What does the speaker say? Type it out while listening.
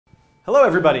Hello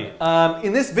everybody.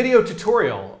 In this video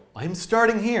tutorial, I'm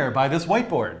starting here by this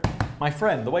whiteboard. My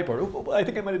friend, the whiteboard. Oh, I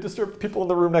think I might have disturbed people in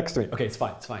the room next to me. Okay, it's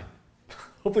fine, it's fine.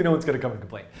 Hopefully no one's gonna come and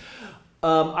complain.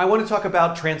 I want to talk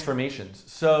about transformations.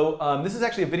 So this is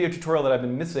actually a video tutorial that I've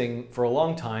been missing for a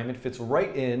long time. It fits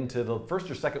right into the first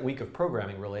or second week of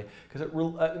programming, really, because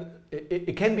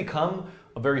it can become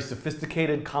a very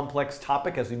sophisticated, complex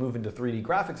topic as we move into 3D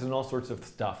graphics and all sorts of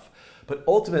stuff. But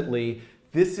ultimately,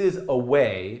 this is a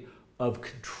way of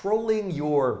controlling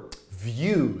your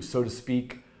view, so to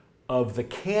speak, of the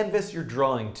canvas you're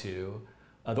drawing to,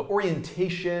 the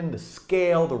orientation, the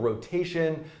scale, the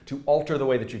rotation, to alter the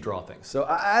way that you draw things. So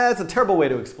that's a terrible way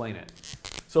to explain it.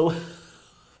 So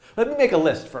let me make a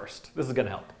list first. This is going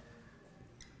to help.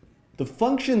 The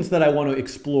functions that I want to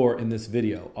explore in this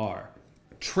video are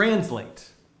translate,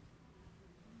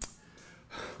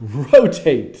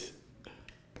 rotate,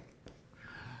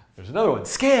 there's another one,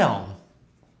 scale,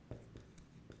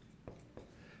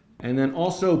 and then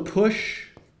also push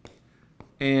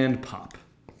and pop.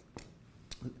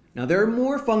 Now there are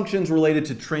more functions related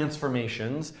to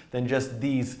transformations than just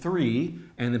these three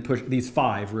and then push these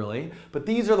five really, but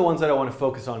these are the ones that I want to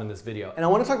focus on in this video. And I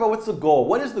want to talk about what's the goal.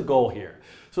 What is the goal here?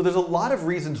 So there's a lot of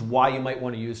reasons why you might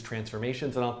want to use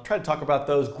transformations, and I'll try to talk about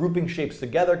those. Grouping shapes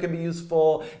together can be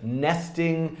useful.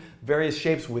 Nesting various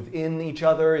shapes within each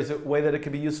other is a way that it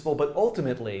can be useful. But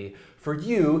ultimately, for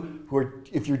you,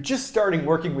 if you're just starting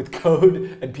working with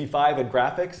code and P5 and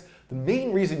graphics, the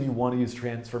main reason you want to use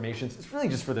transformations is really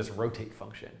just for this rotate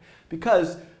function.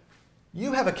 Because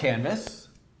you have a canvas,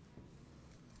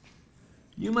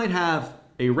 you might have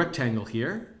a rectangle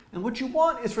here, and what you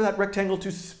want is for that rectangle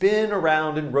to spin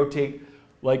around and rotate,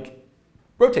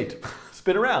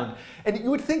 spin around. And you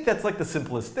would think that's like the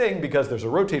simplest thing because there's a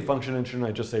rotate function, and shouldn't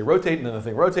I just say rotate and then the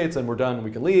thing rotates and we're done and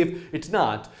we can leave? It's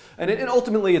not. And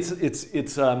ultimately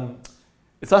it's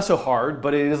not so hard,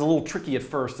 but it is a little tricky at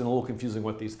first and a little confusing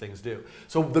what these things do.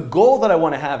 So the goal that I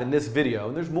want to have in this video,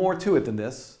 and there's more to it than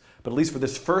this, but at least for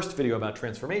this first video about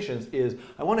transformations, is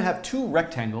I want to have two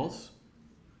rectangles,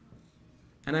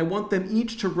 and I want them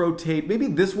each to rotate. Maybe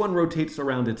this one rotates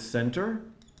around its center,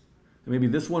 and maybe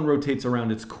this one rotates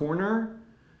around its corner,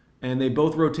 and they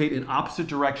both rotate in opposite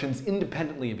directions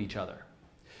independently of each other.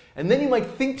 And then you might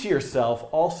think to yourself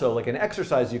also, like an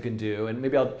exercise you can do, and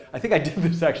maybe I think I did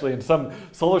this actually in some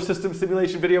solar system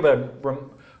simulation video, but I'm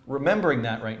remembering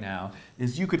that right now,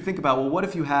 is you could think about, well, what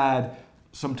if you had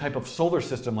some type of solar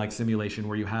system-like simulation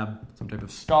where you have some type of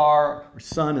star or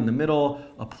sun in the middle,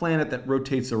 a planet that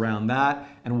rotates around that,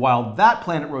 and while that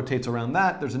planet rotates around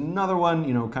that, there's another one,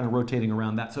 kind of rotating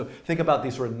around that. So think about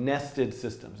these sort of nested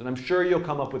systems, and I'm sure you'll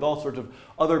come up with all sorts of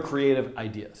other creative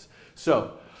ideas.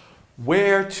 So,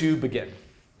 where to begin?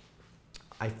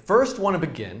 I first want to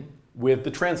begin with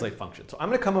the translate function. So I'm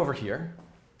going to come over here,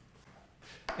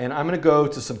 and I'm going to go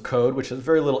to some code which has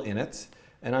very little in it,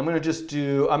 and I'm going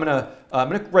to I'm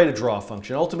going to write a draw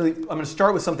function. Ultimately, I'm going to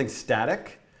start with something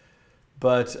static,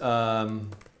 but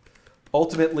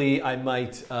ultimately I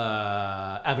might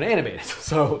I'm going to animate it.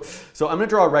 So I'm going to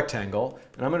draw a rectangle,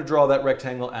 and I'm going to draw that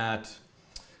rectangle at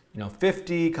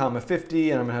 50,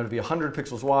 50, and I'm going to have to be 100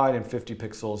 pixels wide and 50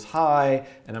 pixels high,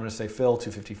 and I'm going to say fill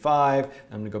 255, and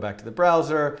I'm going to go back to the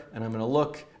browser, and I'm going to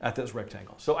look at this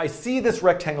rectangle. So I see this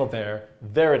rectangle there.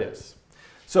 There it is.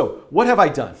 So what have I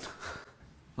done?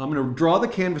 I'm going to draw the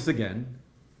canvas again,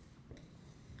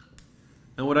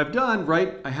 and what I've done,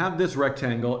 I have this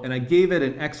rectangle, and I gave it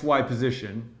an XY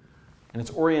position, and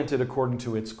it's oriented according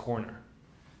to its corner.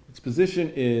 Its position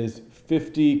is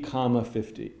 50,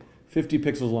 50. 50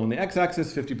 pixels along the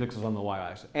x-axis, 50 pixels on the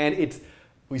y-axis. And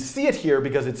we see it here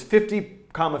because it's 50,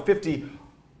 50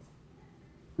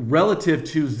 relative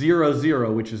to 0,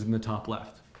 0, which is in the top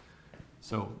left.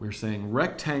 So we're saying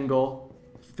rectangle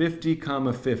 50,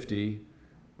 50,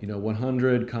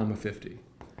 100, 50.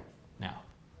 Now,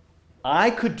 I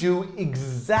could do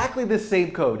exactly the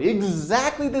same code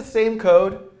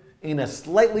in a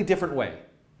slightly different way.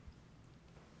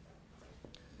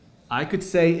 I could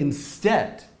say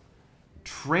instead,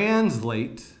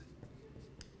 translate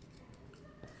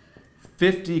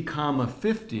 50,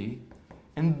 50,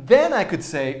 and then I could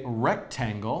say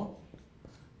rectangle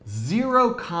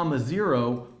 0,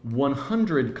 0,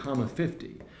 100,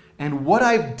 50. And what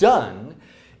I've done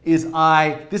is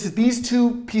these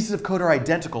two pieces of code are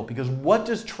identical because what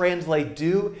does translate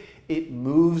do? It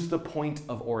moves the point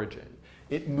of origin.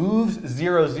 It moves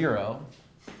 0, 0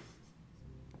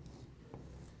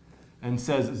 and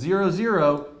says 0,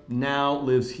 0 now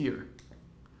lives here.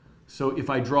 So if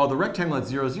I draw the rectangle at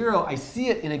 0, 0, I see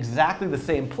it in exactly the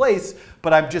same place,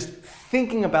 but I'm just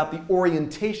thinking about the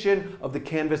orientation of the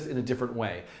canvas in a different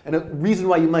way. And a reason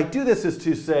why you might do this is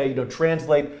to say,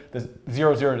 translate the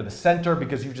 0, 0 to the center,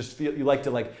 because you just feel, you like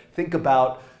to think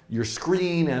about your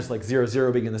screen as 0,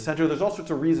 0 being in the center. There's all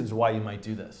sorts of reasons why you might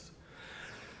do this.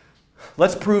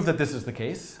 Let's prove that this is the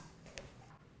case.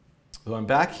 So I'm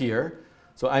back here.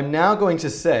 So I'm now going to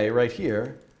say right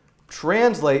here,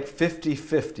 translate 50,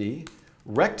 50,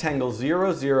 rectangle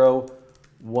 0, 0,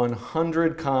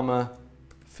 100, comma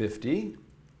 50.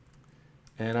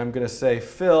 And I'm going to say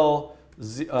fill,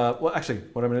 well, actually,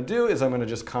 what I'm going to do is I'm going to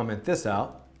just comment this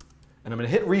out. And I'm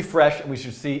going to hit refresh, and we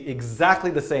should see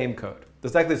exactly the same code,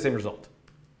 exactly the same result.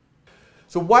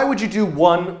 So why would you do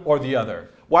one or the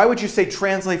other? Why would you say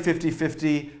translate 50,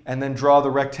 50, and then draw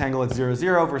the rectangle at 0,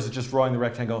 0 versus just drawing the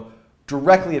rectangle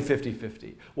directly at 50,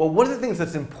 50? Well, one of the things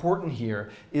that's important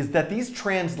here is that these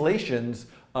translations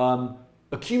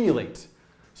accumulate.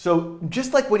 So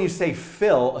just like when you say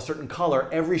fill a certain color,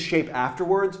 every shape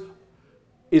afterwards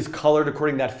is colored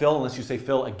according to that fill, unless you say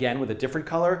fill again with a different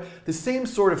color. The same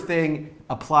sort of thing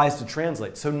applies to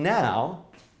translate. So now,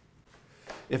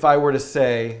 if I were to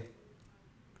say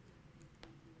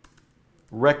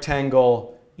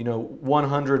rectangle,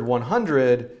 100,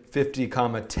 100, 50,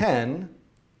 comma 10,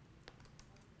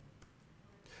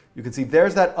 you can see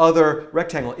there's that other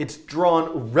rectangle. It's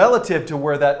drawn relative to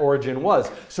where that origin was.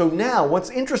 So now what's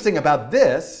interesting about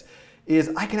this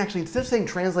is I can actually, instead of saying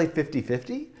translate 50,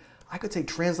 50, I could say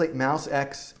translate mouse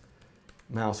X,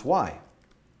 mouse Y.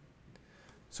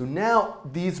 So now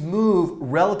these move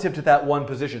relative to that one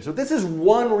position. So this is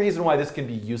one reason why this can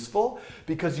be useful,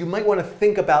 because you might want to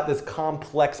think about this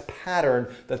complex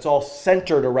pattern that's all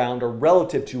centered around or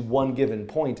relative to one given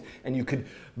point, and you could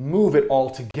move it all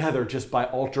together just by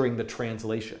altering the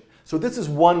translation. So this is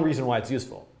one reason why it's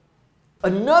useful.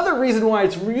 Another reason why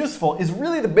it's useful is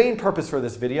really the main purpose for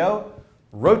this video: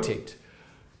 rotate.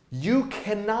 You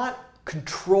cannot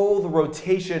control the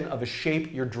rotation of a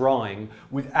shape you're drawing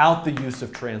without the use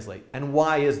of translate. And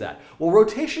why is that? Well,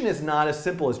 rotation is not as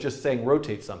simple as just saying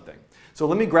rotate something. So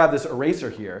let me grab this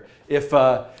eraser here.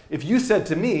 If you said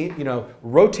to me,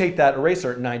 rotate that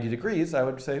eraser at 90 degrees, I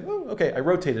would say, oh, okay, I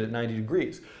rotated at 90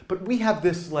 degrees. But we have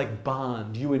this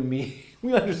bond, you and me.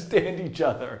 We understand each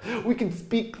other. We can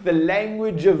speak the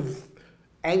language of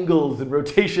angles and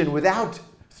rotation without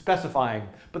specifying.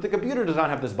 But the computer does not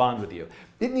have this bond with you.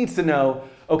 It needs to know,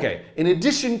 okay, in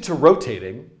addition to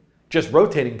rotating, just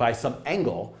rotating by some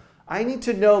angle, I need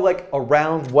to know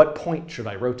around what point should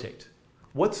I rotate?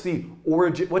 What's the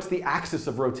origin, what's the axis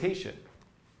of rotation?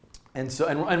 And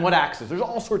what axis? There's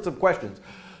all sorts of questions.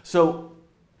 So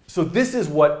this is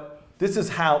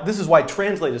why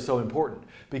translate is so important,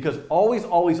 because always,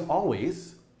 always,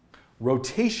 always,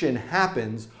 rotation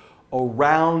happens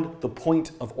around the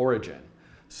point of origin.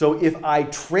 So if I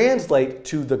translate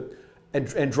to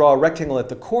and draw a rectangle at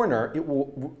the corner, it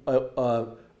will,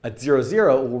 at 0,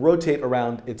 0, it will rotate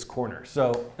around its corner.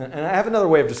 So, and I have another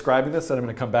way of describing this that I'm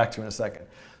going to come back to in a second.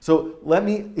 So let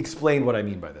me explain what I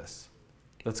mean by this.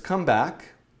 Let's come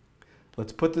back.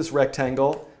 Let's put this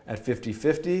rectangle at 50,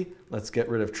 50. Let's get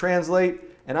rid of translate.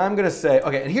 And I'm going to say,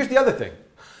 okay, and here's the other thing.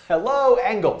 Hello,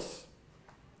 angles.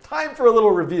 Time for a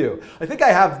little review. I think I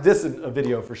have this in a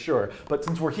video for sure, but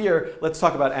since we're here, let's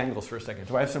talk about angles for a second.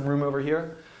 Do I have some room over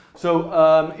here?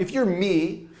 So if you're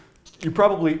me, you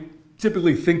probably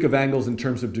typically think of angles in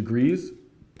terms of degrees.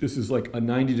 This is like a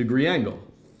 90-degree angle,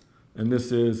 and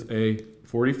this is a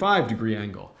 45-degree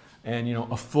angle. And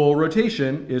a full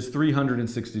rotation is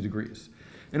 360 degrees.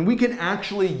 And we can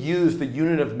actually use the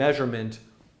unit of measurement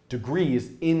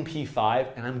degrees in P5,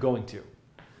 and I'm going to,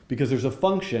 because there's a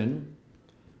function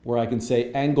where I can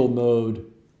say angle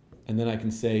mode, and then I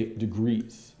can say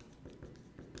degrees.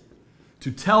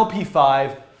 To tell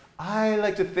P5, I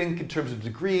like to think in terms of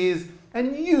degrees,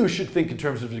 and you should think in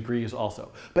terms of degrees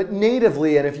also. But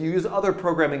natively, and if you use other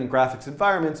programming and graphics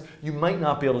environments, you might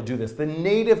not be able to do this. The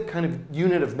native kind of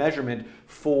unit of measurement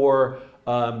for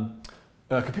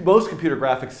most computer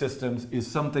graphics systems is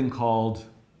something called,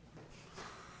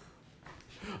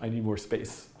 I need more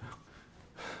space,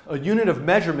 a unit of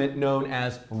measurement known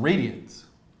as radians.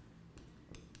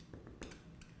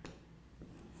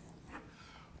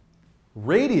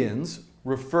 Radians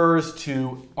refers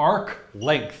to arc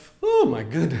length. Oh my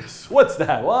goodness, what's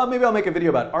that? Well, maybe I'll make a video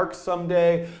about arcs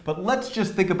someday, but let's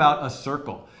just think about a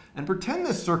circle and pretend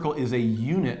this circle is a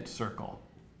unit circle.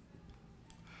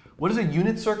 What is a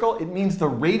unit circle? It means the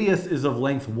radius is of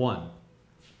length 1.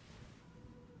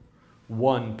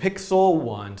 1 pixel,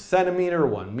 1 centimeter,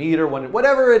 1 meter,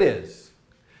 whatever it is.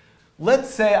 let's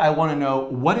say I want to know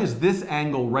what is this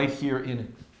angle right here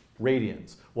in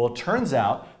radians. Well, it turns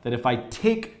out that if I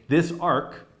take this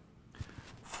arc,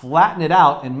 flatten it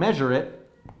out, and measure it,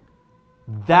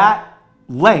 that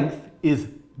length is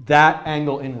that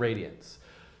angle in radians.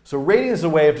 So radian is a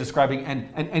way of describing, and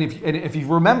if you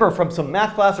remember from some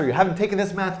math class, or you haven't taken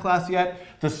this math class yet,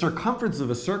 the circumference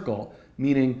of a circle,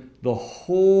 meaning the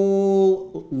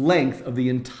whole length of the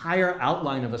entire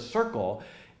outline of a circle,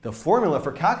 the formula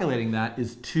for calculating that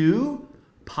is 2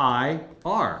 pi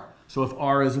r. So if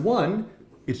r is 1,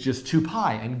 it's just 2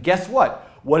 pi. And guess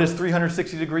what? What is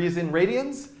 360 degrees in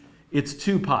radians? It's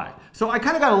 2 pi. So I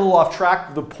kind of got a little off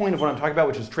track, the point of what I'm talking about,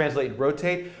 which is translate and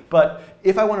rotate. But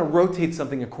if I want to rotate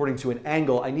something according to an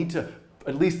angle, I need to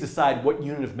at least decide what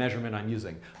unit of measurement I'm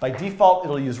using. By default,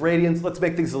 it'll use radians. Let's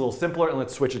make things a little simpler, and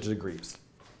let's switch it to degrees.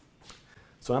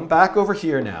 So I'm back over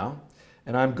here now,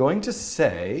 and I'm going to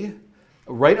say,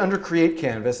 right under Create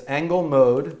Canvas, Angle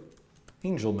Mode,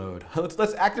 Angel Mode.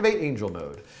 Let's activate Angel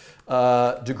Mode,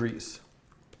 degrees.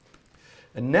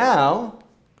 And now,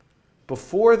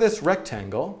 before this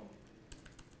rectangle,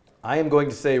 I am going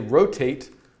to say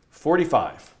rotate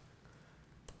 45.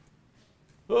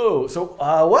 Oh, so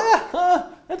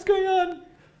what? What's going on?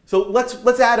 So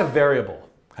let's add a variable.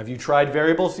 Have you tried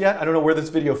variables yet? I don't know where this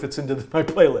video fits into my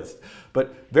playlist,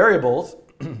 but variables,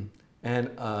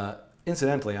 and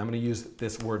incidentally, I'm going to use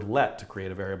this word let to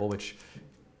create a variable, which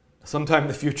sometime in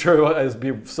the future, it'd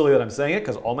be silly that I'm saying it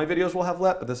because all my videos will have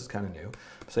let, but this is kind of new.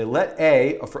 Say let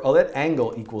let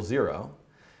angle equal 0,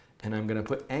 and I'm going to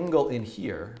put angle in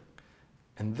here,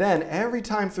 and then every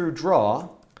time through draw,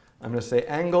 I'm going to say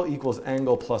angle equals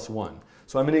angle plus 1.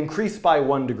 So I'm going to increase by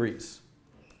 1 degrees.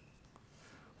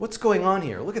 What's going on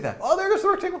here? Look at that. Oh, there goes the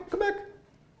rectangle. Come back.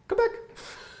 Come back.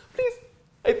 Please.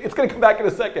 It's going to come back in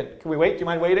a second. Can we wait? Do you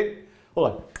mind waiting?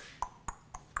 Hold on.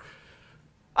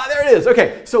 Ah, there it is.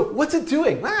 OK, so what's it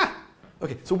doing? Ah!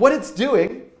 OK, so what it's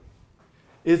doing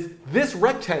is this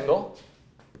rectangle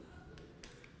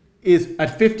is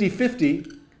at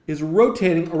 50-50 is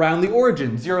rotating around the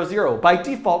origin, 0, 0. By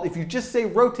default, if you just say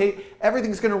rotate,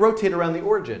 everything's going to rotate around the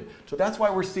origin. So that's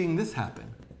why we're seeing this happen.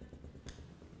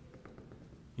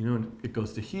 You know, it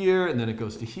goes to here, and then it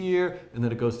goes to here, and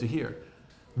then it goes to here.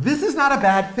 This is not a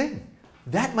bad thing.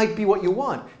 That might be what you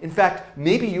want. In fact,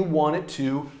 maybe you want it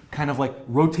to kind of like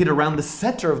rotate around the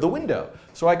center of the window.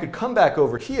 So I could come back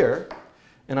over here,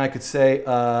 and I could say,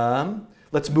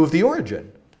 let's move the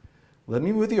origin. Let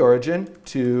me move the origin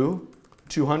to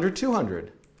 200,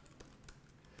 200.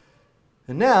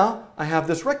 And now I have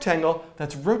this rectangle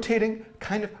that's rotating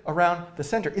kind of around the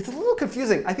center. It's a little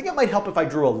confusing. I think it might help if I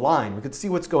drew a line. We could see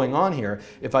what's going on here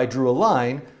if I drew a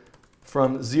line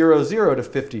from 0, 0 to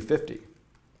 50, 50.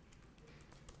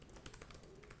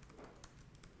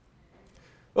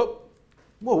 Oh,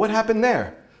 whoa, what happened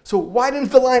there? So widen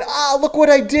the line. Ah, look what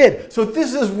I did. So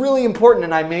this is really important,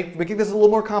 and I'm making this a little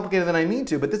more complicated than I mean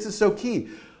to, but this is so key.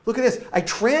 Look at this. I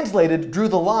translated, drew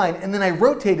the line, and then I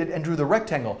rotated and drew the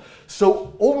rectangle.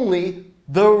 So only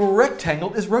the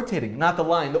rectangle is rotating, not the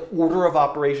line. The order of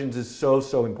operations is so,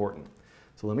 so important.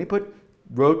 So let me put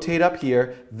rotate up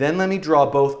here. Then let me draw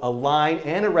both a line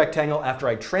and a rectangle after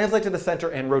I translate to the center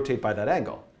and rotate by that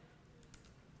angle.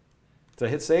 Did I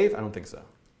hit save? I don't think so.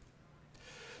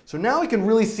 So now we can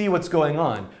really see what's going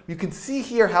on. You can see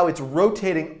here how it's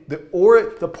rotating.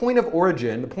 The point of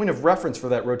origin, the point of reference for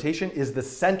that rotation is the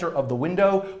center of the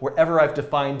window, wherever I've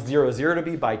defined 0, 0 to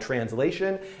be by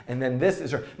translation. And then this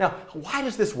is, now, why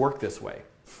does this work this way?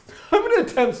 I'm going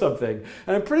to attempt something.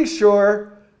 And I'm pretty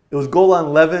sure it was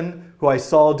Golan Levin who I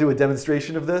saw do a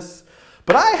demonstration of this.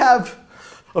 But I have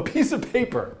a piece of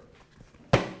paper.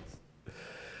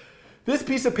 This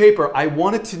piece of paper, I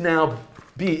want it to now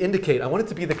I want it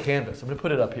to be the canvas. I'm going to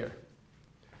put it up here.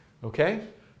 Okay?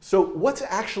 So what's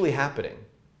actually happening?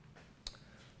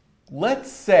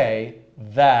 Let's say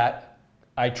that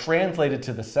I translated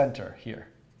to the center here,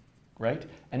 right?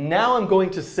 And now I'm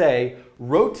going to say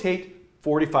rotate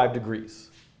 45 degrees.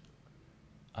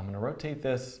 I'm going to rotate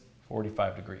this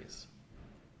 45 degrees.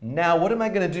 Now what am I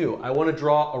going to do? I want to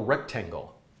draw a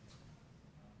rectangle.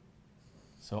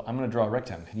 So I'm going to draw a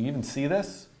rectangle. Can you even see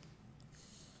this?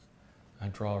 I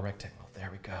draw a rectangle. There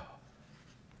we go.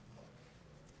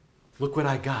 Look what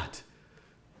I got.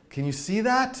 Can you see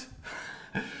that?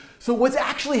 So what's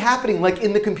actually happening, like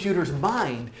in the computer's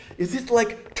mind, is it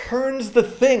like turns the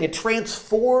thing. It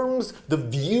transforms the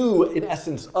view, in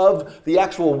essence, of the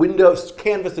actual Windows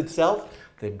canvas itself,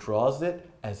 then draws it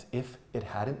as if it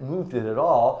hadn't moved it at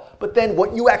all. But then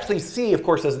what you actually see, of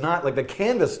course, is not like the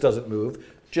canvas doesn't move,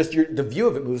 just the view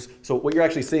of it moves. So what you're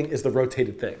actually seeing is the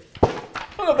rotated thing.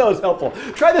 don't know if that was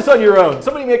helpful. Try this on your own.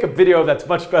 Somebody make a video that's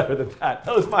much better than that.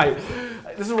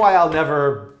 This is why I'll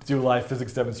never do live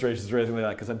physics demonstrations or anything like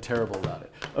that, because I'm terrible about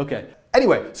it. Okay.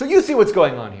 Anyway, so you see what's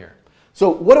going on here. So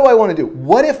what do I want to do?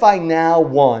 What if I now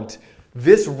want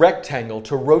this rectangle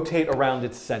to rotate around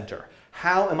its center?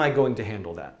 How am I going to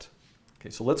handle that? Okay,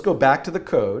 so let's go back to the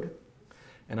code,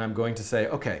 and I'm going to say,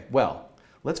 okay, well,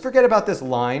 let's forget about this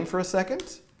line for a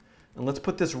second, and let's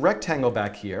put this rectangle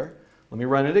back here. Let me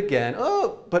run it again.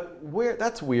 Oh, but where?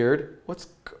 That's weird. It's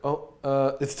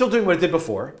still doing what it did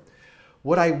before.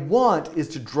 What I want is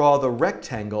to draw the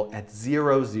rectangle at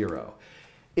 0, 0.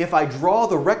 If I draw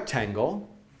the rectangle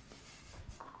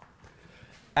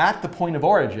at the point of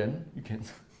origin,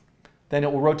 then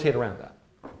it will rotate around that.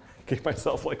 Give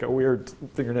myself like a weird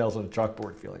fingernails on a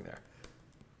chalkboard feeling there.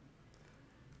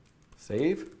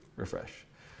 Save, refresh.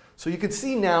 So you can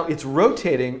see now it's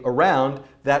rotating around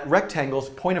that rectangle's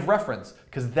point of reference,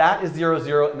 because that is 0,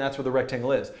 0, and that's where the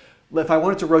rectangle is. If I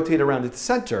wanted to rotate around its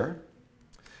center,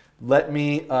 let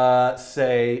me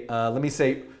say,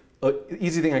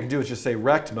 easy thing I can do is just say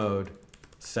rect mode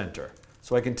center.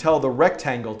 So I can tell the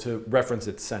rectangle to reference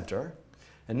its center.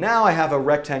 And now I have a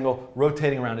rectangle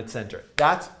rotating around its center.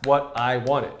 That's what I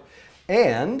wanted.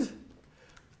 And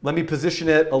let me position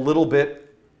it a little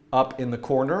bit up in the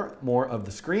corner, more of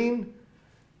the screen.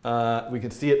 We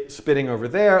can see it spinning over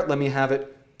there. Let me have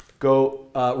it go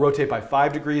rotate by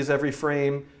 5 degrees every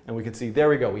frame. And we can see, there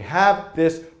we go. We have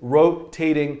this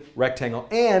rotating rectangle.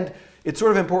 And it's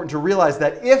sort of important to realize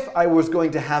that if I was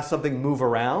going to have something move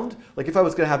around, like if I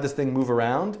was going to have this thing move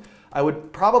around, I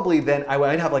would probably then, I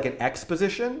might have like an X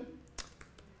position,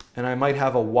 and I might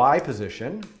have a Y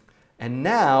position. And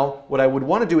now what I would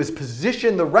want to do is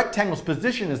position, the rectangle's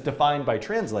position is defined by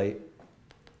translate,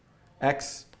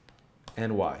 X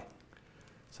and Y.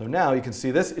 So now you can see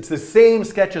this. It's the same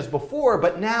sketch as before,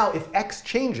 but now if X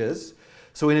changes,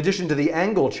 so in addition to the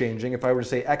angle changing, if I were to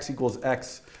say X equals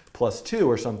X plus 2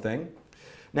 or something,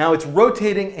 now it's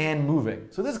rotating and moving.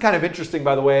 So this is kind of interesting,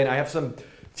 by the way, and I have some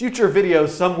future videos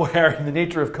somewhere in the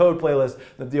Nature of Code playlist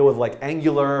that deal with like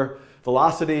angular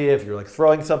velocity, if you're like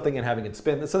throwing something and having it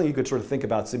spin. That's something you could sort of think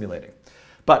about simulating.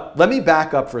 But let me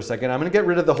back up for a second. I'm going to get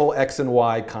rid of the whole X and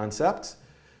Y concept.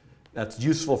 That's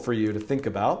useful for you to think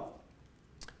about.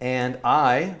 And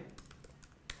I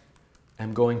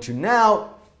am going to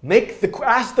now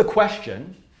ask the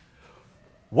question,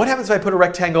 what happens if I put a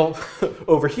rectangle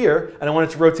over here and I want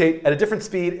it to rotate at a different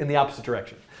speed in the opposite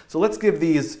direction? So let's give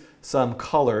these some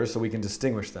colors so we can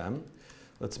distinguish them.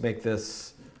 Let's make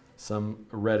this some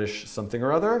reddish something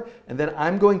or other. And then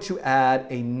I'm going to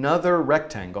add another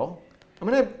rectangle. I'm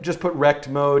going to just put rect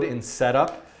mode in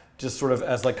setup, just sort of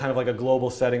as like kind of like a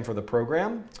global setting for the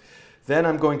program. Then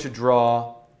I'm going to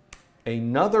draw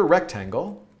another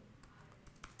rectangle.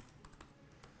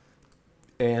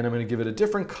 And I'm going to give it a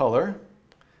different color.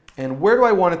 And where do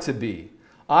I want it to be?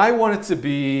 I want it to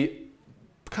be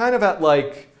kind of at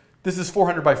like, this is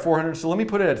 400 by 400, so let me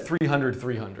put it at 300,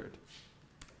 300.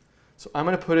 So I'm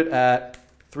going to put it at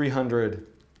 300,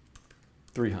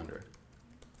 300.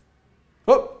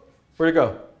 Oh, where'd it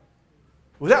go?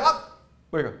 Was that up?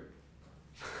 Where'd it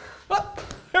go? Oh,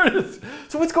 there it is.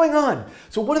 So what's going on?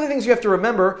 So one of the things you have to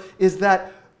remember is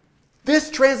that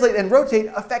this translate and rotate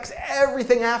affects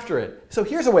everything after it. So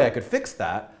here's a way I could fix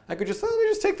that. I could just, let me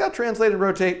just take that translate and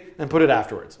rotate and put it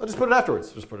afterwards. I'll just put it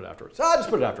afterwards. Just put it afterwards. I'll just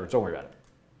put it afterwards. Don't worry about it.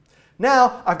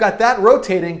 Now I've got that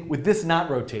rotating with this not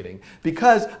rotating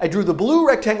because I drew the blue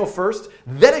rectangle first,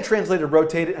 then I translated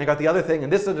rotated, and I got the other thing,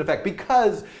 and this doesn't affect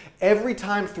because every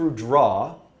time through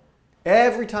draw,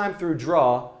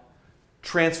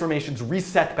 transformations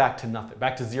reset back to nothing,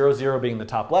 back to 0, 0 being the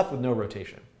top left with no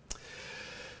rotation.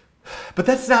 But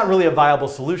that's not really a viable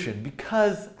solution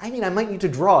because, I might need to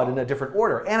draw it in a different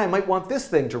order, and I might want this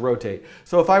thing to rotate.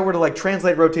 So if I were to like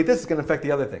translate, rotate this, it's going to affect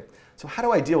the other thing. So how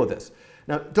do I deal with this?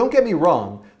 Now, don't get me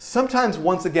wrong. Sometimes,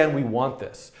 once again, we want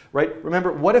this, right?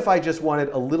 Remember, what if I just wanted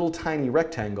a little tiny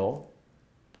rectangle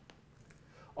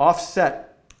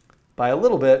offset by a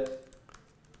little bit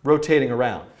rotating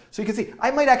around? So you can see,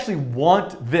 I might actually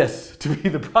want this to be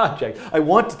the project. I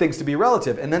want things to be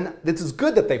relative, and then this is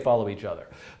good that they follow each other.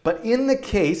 But in the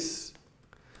case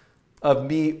of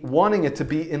me wanting it to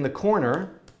be in the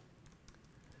corner,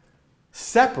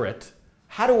 separate,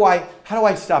 how do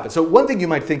I stop it? So one thing you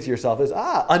might think to yourself is,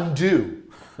 undo.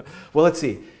 Well, let's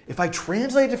see. If I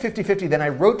translate to 50-50, then I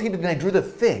rotated and I drew the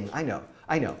thing. I know.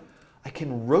 I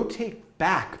can rotate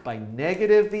back by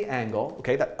negative the angle.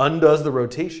 Okay, that undoes the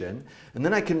rotation. And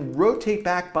then I can rotate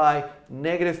back by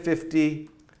 -50,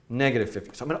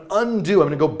 -50. So I'm going to undo. I'm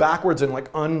going to go backwards and like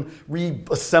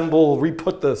reassemble,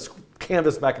 re-put the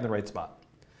canvas back in the right spot.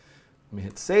 Let me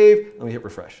hit save, let me hit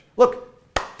refresh. Look,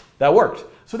 that worked.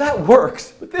 So that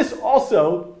works, but this is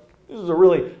a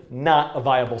really not a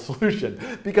viable solution,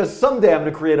 because someday I'm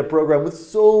going to create a program with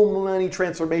so many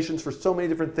transformations for so many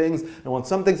different things. I want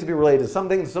some things to be related to some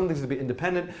things to be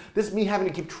independent. Me having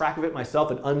to keep track of it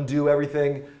myself and undo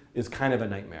everything is kind of a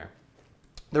nightmare.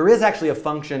 There is actually a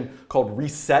function called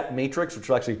reset matrix, which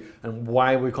will actually, and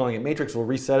why we're calling it matrix, will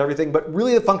reset everything, but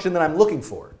really the function that I'm looking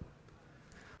for.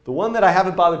 The one that I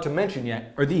haven't bothered to mention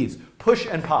yet are these, push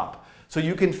and pop. So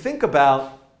you can think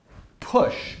about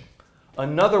push,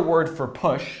 another word for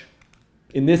push,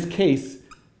 in this case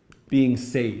being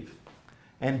save,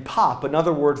 and pop,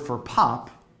 another word for pop,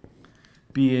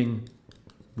 being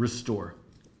restore.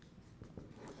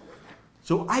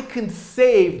 So I can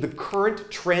save the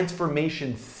current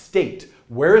transformation state.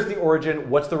 Where is the origin?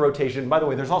 What's the rotation? By the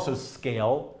way, there's also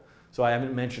scale. So I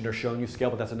haven't mentioned or shown you scale,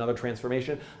 but that's another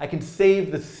transformation. I can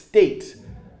save the state,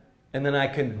 and then I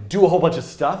can do a whole bunch of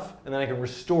stuff, and then I can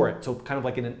restore it. So kind of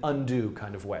like in an undo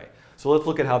kind of way. So let's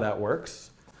look at how that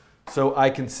works. So I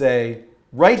can say,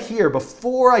 right here,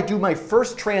 before I do my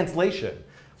first translation,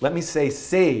 let me say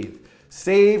save.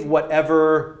 Save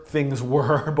whatever things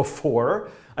were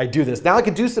before I do this. Now I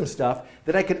can do some stuff,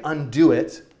 then I can undo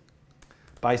it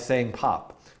by saying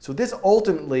pop. So this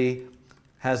ultimately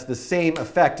has the same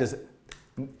effect as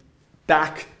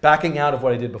backing out of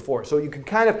what I did before. So you can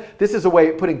kind of, this is a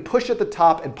way, putting push at the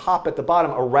top and pop at the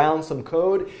bottom around some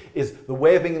code is the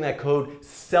way of making that code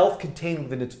self-contained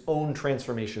within its own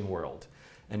transformation world.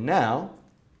 And now,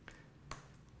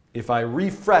 if I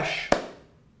refresh,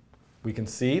 we can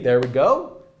see, there we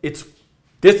go. It's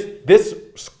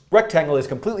this rectangle is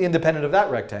completely independent of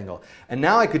that rectangle. And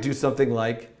now I could do something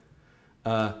like,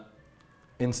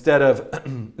 instead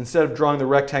of drawing the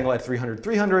rectangle at 300,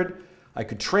 300, I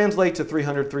could translate to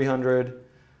 300, 300.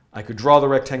 I could draw the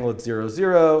rectangle at 0,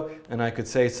 0. And I could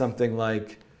say something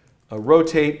like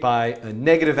rotate by a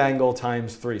negative angle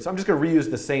times 3. So I'm just going to reuse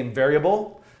the same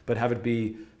variable, but have it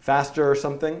be faster or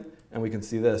something. And we can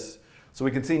see this. So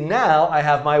we can see now I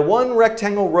have my one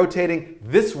rectangle rotating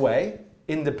this way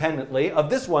independently of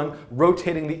this one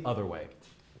rotating the other way.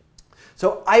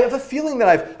 So I have a feeling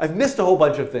that I've missed a whole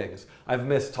bunch of things. I've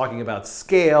missed talking about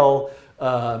scale.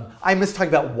 I missed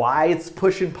talking about why it's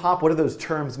push and pop. What do those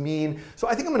terms mean? So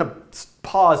I think I'm going to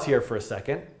pause here for a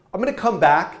second. I'm going to come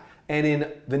back, and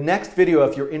in the next video,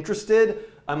 if you're interested,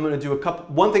 I'm going to do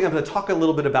one thing. I'm going to talk a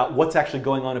little bit about what's actually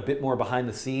going on a bit more behind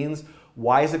the scenes.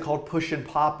 Why is it called push and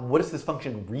pop? What does this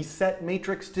function reset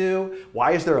matrix do?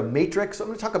 Why is there a matrix? So I'm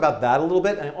going to talk about that a little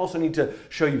bit. And I also need to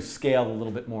show you scale a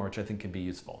little bit more, which I think can be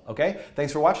useful. Okay?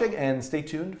 Thanks for watching, and stay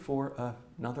tuned for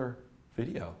another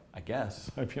video, I guess.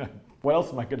 What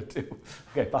else am I going to do?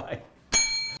 Okay, bye.